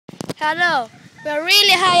Hello, we're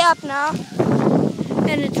really high up now,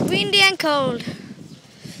 and it's windy and cold,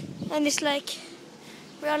 and it's like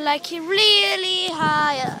we're like really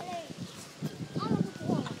high up,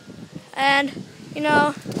 and you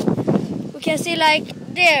know we can see like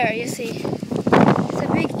there. You see, it's a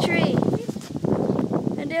big tree,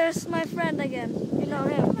 and there's my friend again. You know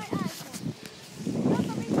him.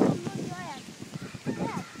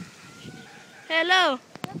 Hello,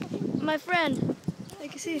 my friend. I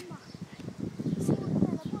can see.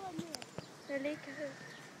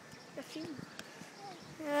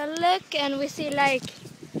 Look, and we see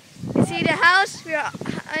the house. We are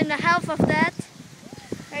in the half of that,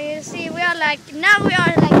 and you see we are like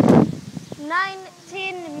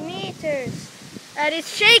 19 meters, and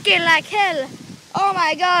it's shaking like hell. Oh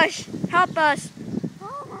my gosh! Help us!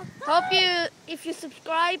 If you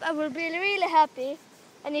subscribe, I will be really happy,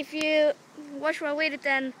 and if you watch my video,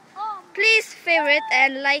 then please favorite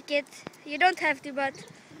and like it. You don't have to, but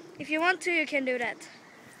if you want to, you can do that.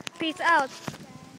 Peace out.